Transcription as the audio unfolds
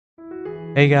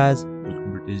Hey guys,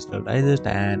 welcome to Digital Digest,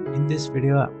 and in this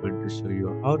video I'm going to show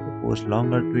you how to post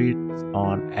longer tweets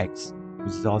on X,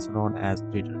 which is also known as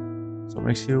Twitter. So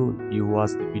make sure you watch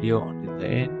the video until the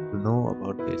end to know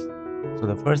about this. So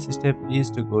the first step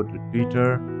is to go to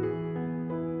Twitter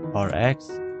or X.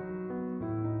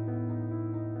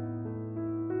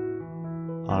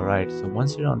 Alright, so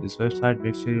once you're on this website,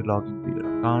 make sure you log into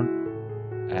your account,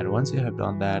 and once you have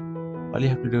done that, all you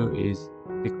have to do is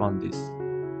click on this,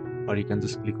 or you can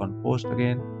just click on post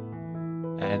again,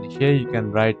 and here you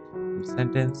can write your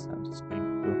sentence. I'm just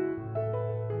going to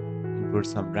input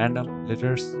some random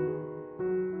letters.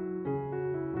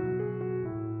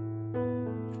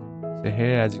 So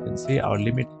here, as you can see, our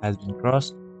limit has been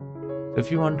crossed. So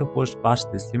if you want to post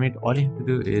past this limit, all you have to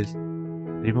do is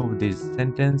remove this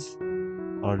sentence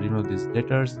or remove these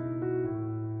letters,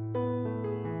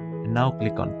 and now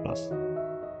click on plus.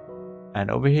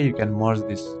 And over here you can merge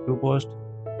these two posts,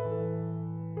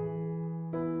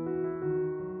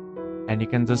 and you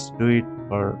can just do it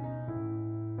for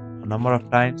a number of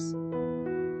times,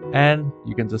 and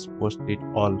you can just post it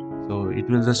all. So it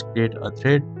will just create a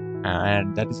thread,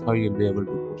 and that is how you'll be able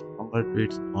to post longer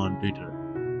tweets on Twitter.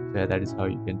 So yeah, that is how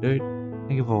you can do it.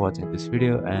 Thank you for watching this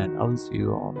video, and I will see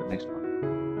you on the next one.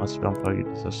 Also, don't forget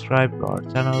to subscribe to our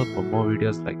channel for more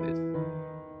videos like this.